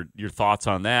appreciate your thoughts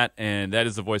on that, and that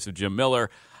is the voice of Jim Miller.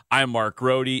 I'm Mark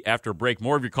Grody. After a break,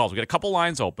 more of your calls. We got a couple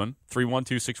lines open,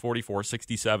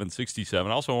 312-644-6767.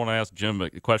 I also want to ask Jim a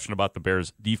question about the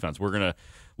Bears' defense. We're going to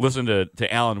listen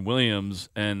to Alan Williams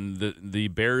and the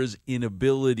Bears'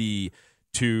 inability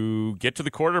to get to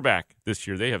the quarterback this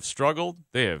year. They have struggled.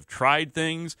 They have tried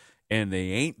things, and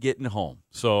they ain't getting home.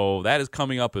 So that is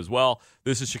coming up as well.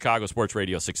 This is Chicago Sports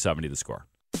Radio 670 The Score.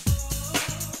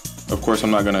 Of course,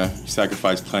 I'm not going to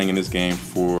sacrifice playing in this game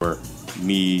for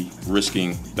me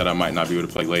risking that I might not be able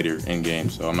to play later in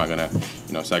games. So I'm not going to,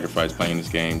 sacrifice playing this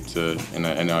game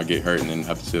and I'll get hurt and then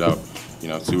have to sit out,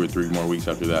 2 or 3 more weeks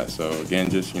after that. So again,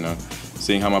 just,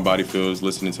 seeing how my body feels,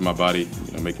 listening to my body,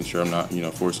 making sure I'm not,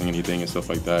 forcing anything and stuff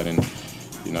like that, and,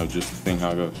 just seeing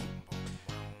how it goes.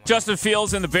 Justin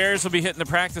Fields and the Bears will be hitting the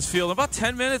practice field in about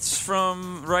 10 minutes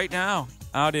from right now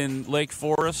out in Lake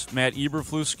Forest. Matt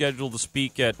Eberflus scheduled to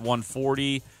speak at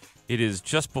 1:40. It is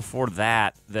just before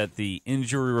that the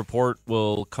injury report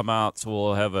will come out, so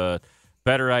we'll have a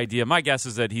better idea. My guess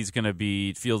is that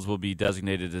Fields will be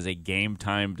designated as a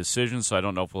game-time decision, so I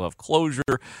don't know if we'll have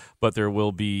closure, but there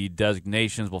will be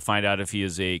designations. We'll find out if he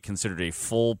is considered a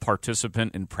full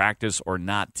participant in practice or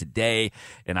not today,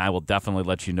 and I will definitely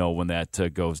let you know when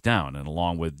that goes down. And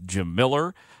along with Jim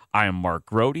Miller, I am Mark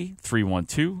Grody,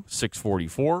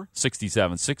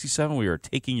 312-644-6767. We are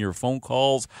taking your phone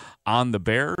calls on the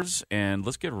Bears, and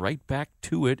let's get right back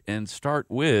to it and start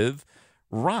with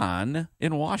Ron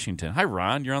in Washington. Hi,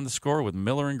 Ron. You're on The Score with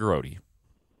Miller and Grody.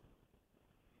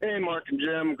 Hey, Mark and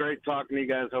Jim. Great talking to you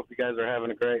guys. Hope you guys are having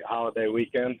a great holiday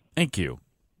weekend. Thank you.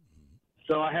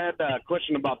 So I had a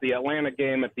question about the Atlanta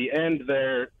game at the end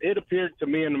there. It appeared to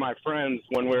me and my friends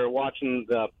when we were watching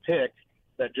the pick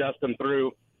that Justin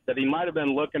threw that he might have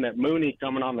been looking at Mooney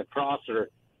coming on the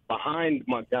crosser behind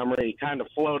Montgomery. He kind of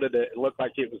floated it. It looked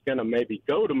like it was going to maybe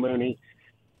go to Mooney.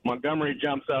 Montgomery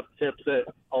jumps up, tips it,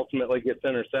 ultimately gets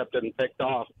intercepted and picked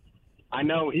off. I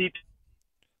know he...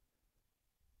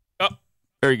 Oh,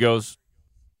 there he goes.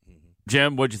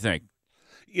 Jim, what'd you think?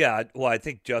 Yeah, well, I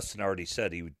think Justin already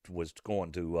said he was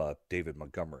going to David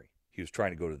Montgomery. He was trying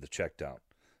to go to the check down.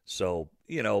 So,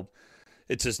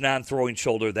 it's his non-throwing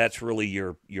shoulder. That's really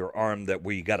your arm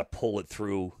where you got to pull it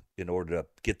through in order to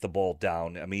get the ball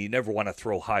down. I mean, you never want to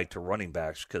throw high to running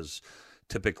backs because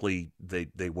typically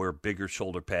they wear bigger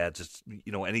shoulder pads. It's,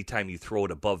 anytime you throw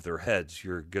it above their heads,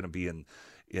 you're going to be in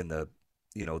the,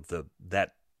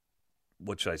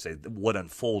 what should I say, what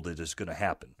unfolded is going to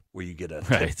happen where you get a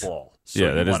tip ball. So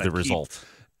yeah, that is the result.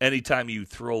 Anytime you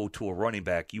throw to a running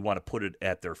back, you want to put it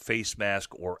at their face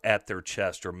mask or at their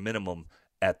chest or minimum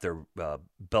at their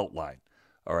belt line.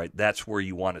 All right, that's where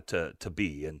you want it to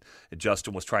be. And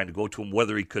Justin was trying to go to him,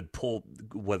 whether he could or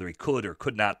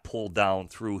could not pull down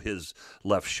through his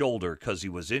left shoulder because he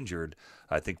was injured,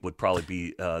 I think would probably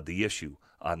be the issue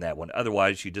on that one.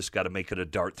 Otherwise, you just got to make it a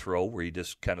dart throw where you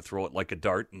just kind of throw it like a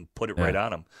dart and put it right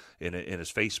on him in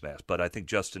his face mask. But I think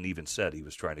Justin even said he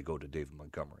was trying to go to David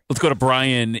Montgomery. Let's go to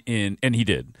Brian and he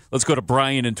did. Let's go to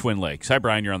Brian in Twin Lakes. Hi,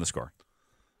 Brian. You're on The Score.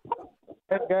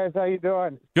 Hey, guys. How you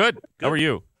doing? Good. How are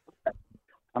you?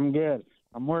 I'm good.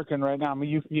 I'm working right now. I'm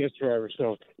a UPS driver,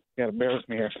 so you got to bear with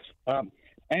me here.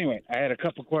 Anyway, I had a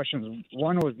couple questions.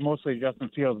 One was mostly Justin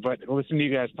Fields, but listening to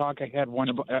you guys talk, I had one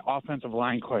offensive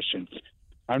line question.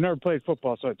 I've never played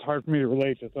football, so it's hard for me to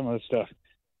relate to some of this stuff.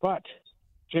 But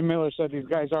Jim Miller said these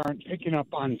guys aren't picking up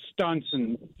on stunts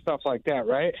and stuff like that,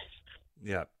 right?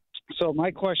 Yeah. So my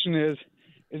question is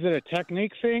it a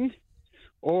technique thing,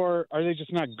 or are they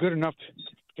just not good enough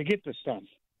to get the stunts?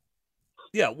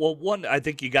 Yeah, well, one, I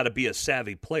think you got to be a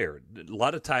savvy player. A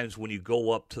lot of times when you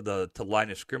go up to the line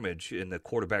of scrimmage and the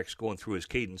quarterback's going through his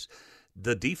cadence,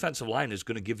 the defensive line is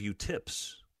going to give you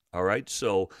tips, all right?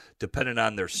 So depending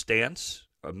on their stance,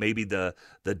 maybe the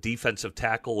defensive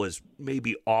tackle is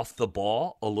maybe off the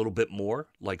ball a little bit more,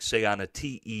 like say on a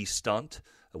TE stunt,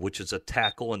 which is a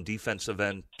tackle and defensive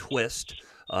end twist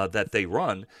that they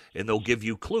run, and they'll give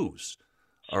you clues,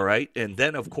 all right? And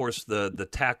then, of course, the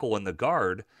tackle and the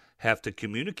guard have to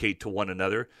communicate to one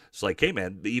another. It's like, hey,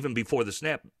 man, even before the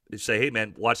snap, they say, hey,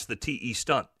 man, watch the TE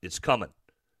stunt. It's coming,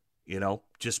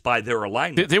 just by their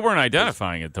alignment. They weren't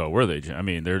identifying it, though, were they? I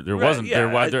mean, there wasn't.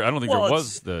 Yeah, I don't think there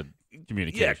was the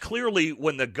communication. Yeah, clearly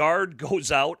when the guard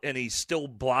goes out and he's still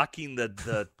blocking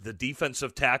the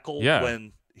defensive tackle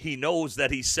when he knows that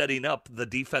he's setting up the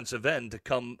defensive end to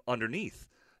come underneath.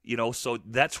 So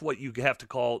that's what you have to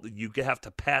call. You have to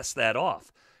pass that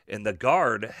off. And the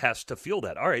guard has to feel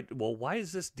that. All right, well, why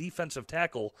is this defensive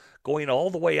tackle going all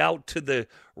the way out to the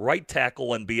right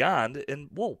tackle and beyond? And,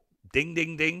 whoa, ding,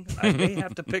 ding, ding. I may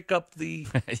have to pick up the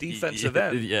defensive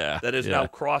end that is now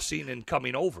crossing and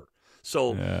coming over.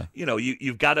 So,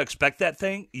 you've got to expect that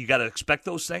thing. You got to expect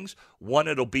those things. One,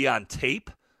 it'll be on tape.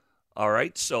 All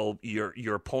right, so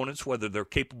your opponents, whether they're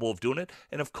capable of doing it.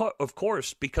 And, of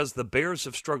course, because the Bears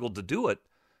have struggled to do it,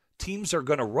 teams are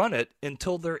going to run it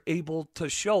until they're able to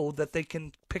show that they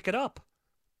can pick it up.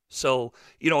 So,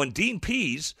 and Dean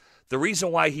Pease, the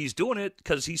reason why he's doing it,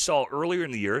 because he saw earlier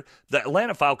in the year, the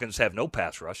Atlanta Falcons have no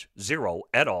pass rush, zero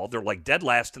at all. They're like dead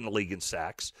last in the league in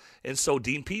sacks. And so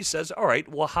Dean Pease says, all right,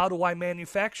 well, how do I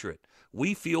manufacture it?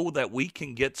 We feel that we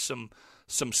can get some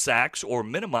sacks or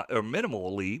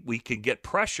minimally we can get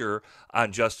pressure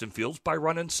on Justin Fields by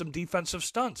running some defensive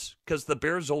stunts, because the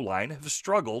Bears O-line have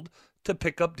struggled to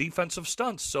pick up defensive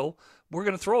stunts. So we're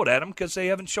going to throw it at them because they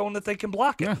haven't shown that they can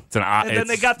block it. Yeah, and then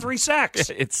they got 3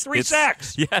 sacks. Three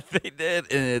sacks. Yeah, they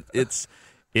did. And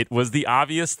it was the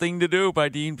obvious thing to do by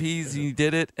Dean Pease. He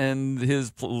did it, and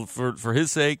for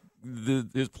his sake,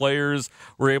 his players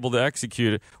were able to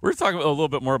execute it. We're talking a little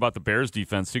bit more about the Bears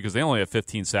defense, too, because they only have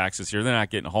 15 sacks this year. They're not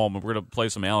getting home, and we're going to play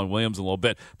some Alan Williams in a little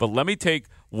bit. But let me take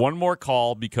one more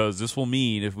call, because this will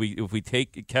mean if we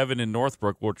take Kevin in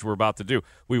Northbrook, which we're about to do,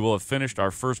 we will have finished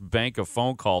our first bank of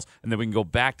phone calls, and then we can go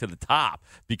back to the top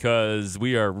because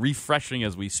we are refreshing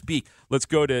as we speak. Let's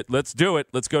do it.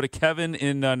 Let's go to Kevin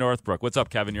in Northbrook. What's up,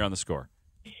 Kevin? You're on the Score.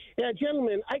 Yeah,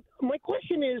 gentlemen, my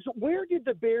question is, where did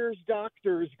the Bears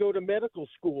doctors go to medical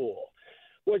school?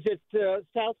 Was it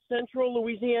South Central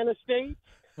Louisiana State?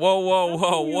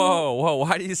 Whoa.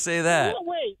 Why do you say that? Well,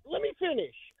 wait, let me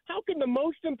finish. How can the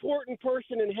most important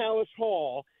person in Hallis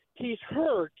Hall, he's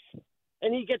hurt,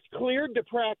 and he gets cleared to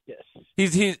practice?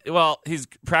 He's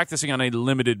practicing on a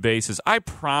limited basis. I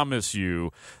promise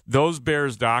you, those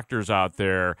Bears doctors out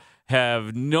there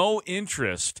have no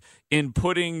interest in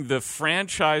putting the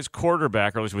franchise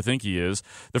quarterback, or at least we think he is,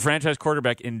 the franchise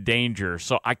quarterback in danger.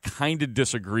 So I kind of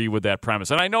disagree with that premise.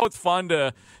 And I know it's fun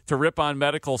to rip on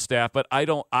medical staff, but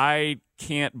I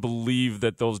can't believe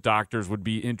that those doctors would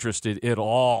be interested at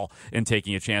all in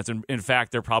taking a chance. And in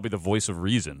fact, they're probably the voice of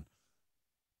reason.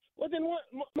 Well, then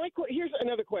here's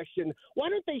another question. Why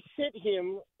don't they sit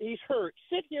him? He's hurt.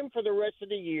 Sit him for the rest of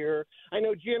the year. I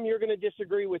know, Jim, you're going to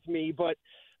disagree with me, but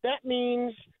that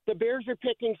means the Bears are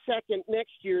picking second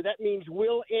next year. That means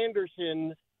Will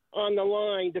Anderson on the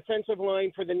line, defensive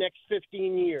line, for the next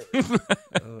 15 years.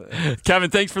 Kevin,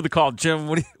 thanks for the call. Jim,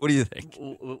 what do you think?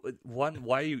 One,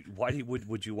 why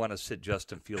would you want to sit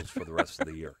Justin Fields for the rest of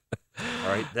the year? All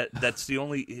right, that's the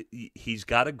only. He's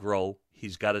got to grow.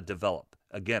 He's got to develop.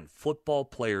 Again, football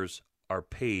players are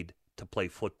paid to play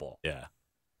football. Yeah.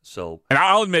 So, and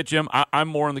I'll admit, Jim, I'm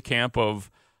more in the camp of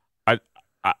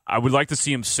I would like to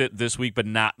see him sit this week, but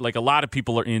not like a lot of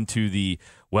people are into the,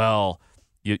 well,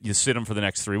 you sit him for the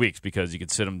next 3 weeks because you could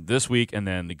sit him this week and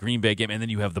then the Green Bay game and then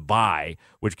you have the bye,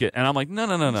 and I'm like,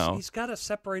 no. He's got a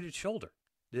separated shoulder.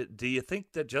 Do you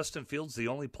think that Justin Fields the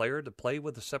only player to play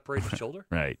with a separated shoulder?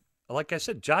 Right. Like I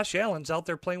said, Josh Allen's out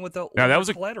there playing with the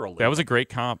collateral. That was a great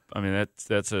comp. I mean,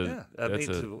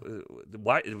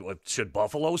 why should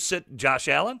Buffalo sit Josh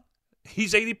Allen?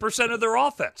 He's 80% of their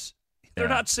offense. They're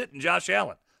not sitting Josh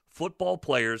Allen. Football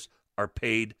players are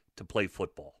paid to play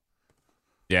football.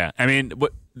 Yeah, I mean,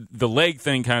 the leg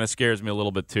thing kind of scares me a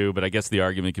little bit too, but I guess the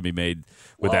argument can be made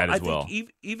with that as well. I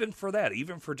think even for that,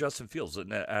 even for Justin Fields,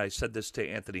 and I said this to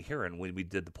Anthony Herron when we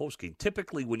did the postgame,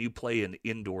 typically when you play in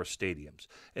indoor stadiums,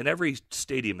 and every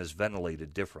stadium is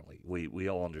ventilated differently, we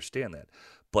all understand that.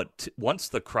 But once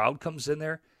the crowd comes in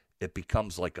there, it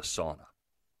becomes like a sauna.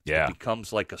 Yeah. It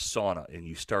becomes like a sauna, and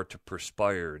you start to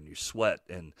perspire and you sweat.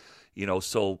 And,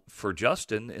 so for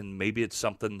Justin, and maybe it's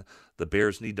something the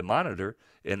Bears need to monitor,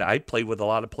 and I played with a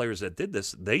lot of players that did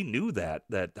this, they knew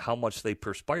that how much they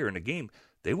perspire in a game,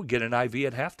 they would get an IV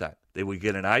at halftime. They would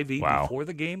get an IV before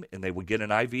the game, and they would get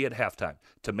an IV at halftime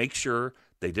to make sure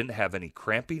they didn't have any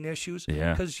cramping issues.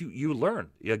 Yeah. Because you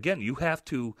learn. Again, you have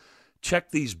to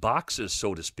check these boxes,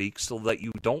 so to speak, so that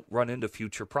you don't run into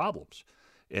future problems.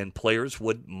 And players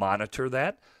would monitor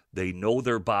that. They know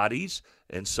their bodies.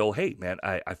 And so, hey, man,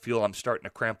 I feel I'm starting to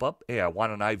cramp up. Hey, I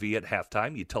want an IV at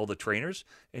halftime. You tell the trainers,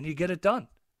 and you get it done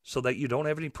so that you don't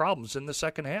have any problems in the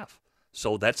second half.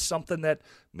 So that's something that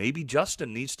maybe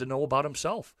Justin needs to know about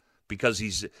himself because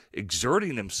he's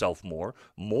exerting himself more.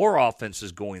 More offense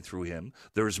is going through him.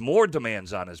 There's more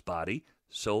demands on his body.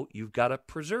 So you've got to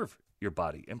preserve your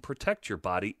body and protect your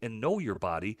body and know your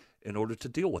body in order to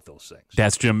deal with those things.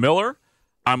 That's Jim Miller.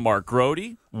 I'm Mark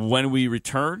Grody. When we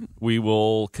return, we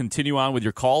will continue on with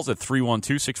your calls at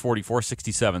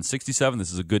 312-644-6767.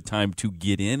 This is a good time to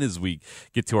get in as we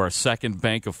get to our second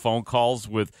bank of phone calls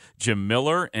with Jim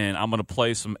Miller, and I'm going to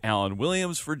play some Alan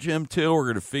Williams for Jim, too. We're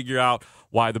going to figure out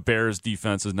why the Bears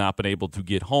defense has not been able to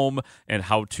get home and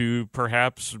how to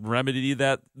perhaps remedy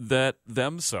that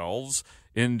themselves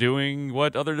in doing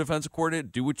what other defensive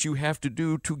coordinators do, what you have to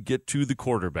do to get to the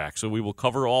quarterback. So we will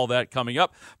cover all that coming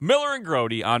up. Miller and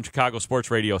Grody on Chicago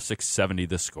Sports Radio 670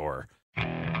 The Score.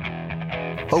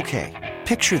 Okay,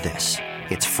 picture this.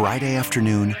 It's Friday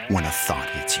afternoon when a thought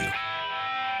hits you.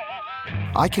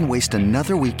 I can waste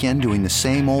another weekend doing the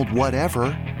same old whatever,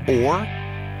 or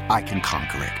I can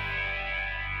conquer it.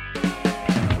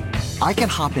 I can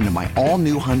hop into my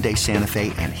all-new Hyundai Santa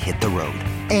Fe and hit the road.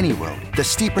 Any road. The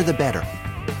steeper, the better.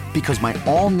 Because my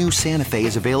all-new Santa Fe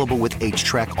is available with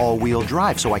H-Track all-wheel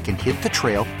drive, so I can hit the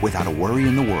trail without a worry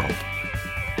in the world.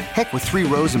 Heck, with 3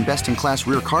 rows and best-in-class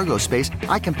rear cargo space,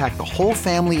 I can pack the whole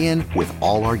family in with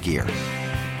all our gear.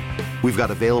 We've got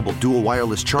available dual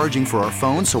wireless charging for our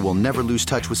phones, so we'll never lose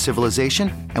touch with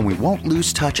civilization, and we won't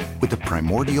lose touch with the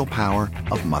primordial power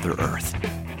of Mother Earth.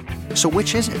 So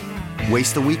which is it?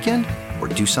 Waste the weekend or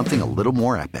do something a little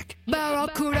more epic?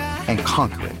 And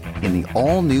conquer it in the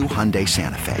all-new Hyundai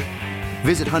Santa Fe.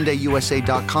 Visit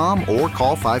HyundaiUSA.com or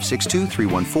call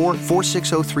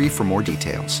 562-314-4603 for more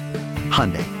details.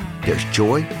 Hyundai, there's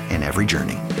joy in every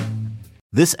journey.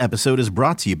 This episode is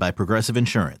brought to you by Progressive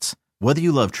Insurance. Whether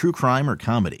you love true crime or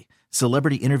comedy,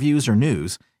 celebrity interviews or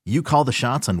news, you call the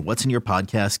shots on what's in your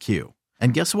podcast queue.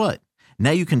 And guess what?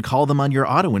 Now you can call them on your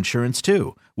auto insurance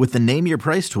too with the Name Your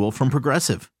Price tool from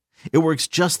Progressive. It works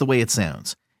just the way it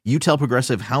sounds. You tell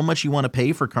Progressive how much you want to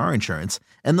pay for car insurance,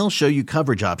 and they'll show you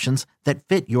coverage options that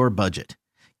fit your budget.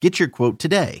 Get your quote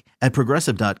today at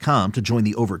Progressive.com to join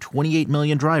the over 28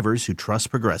 million drivers who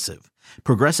trust Progressive.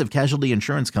 Progressive Casualty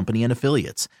Insurance Company and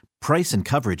Affiliates. Price and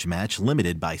coverage match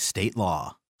limited by state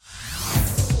law.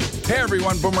 Hey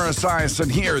everyone, Boomer Esiason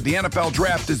here. The NFL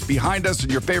Draft is behind us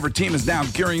and your favorite team is now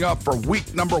gearing up for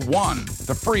week number 1.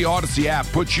 The free Odyssey app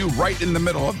puts you right in the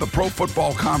middle of the pro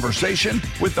football conversation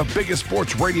with the biggest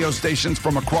sports radio stations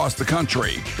from across the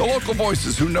country. The local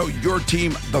voices who know your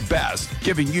team the best,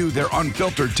 giving you their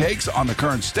unfiltered takes on the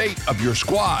current state of your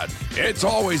squad. It's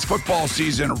always football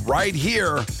season right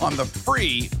here on the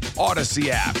free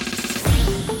Odyssey app.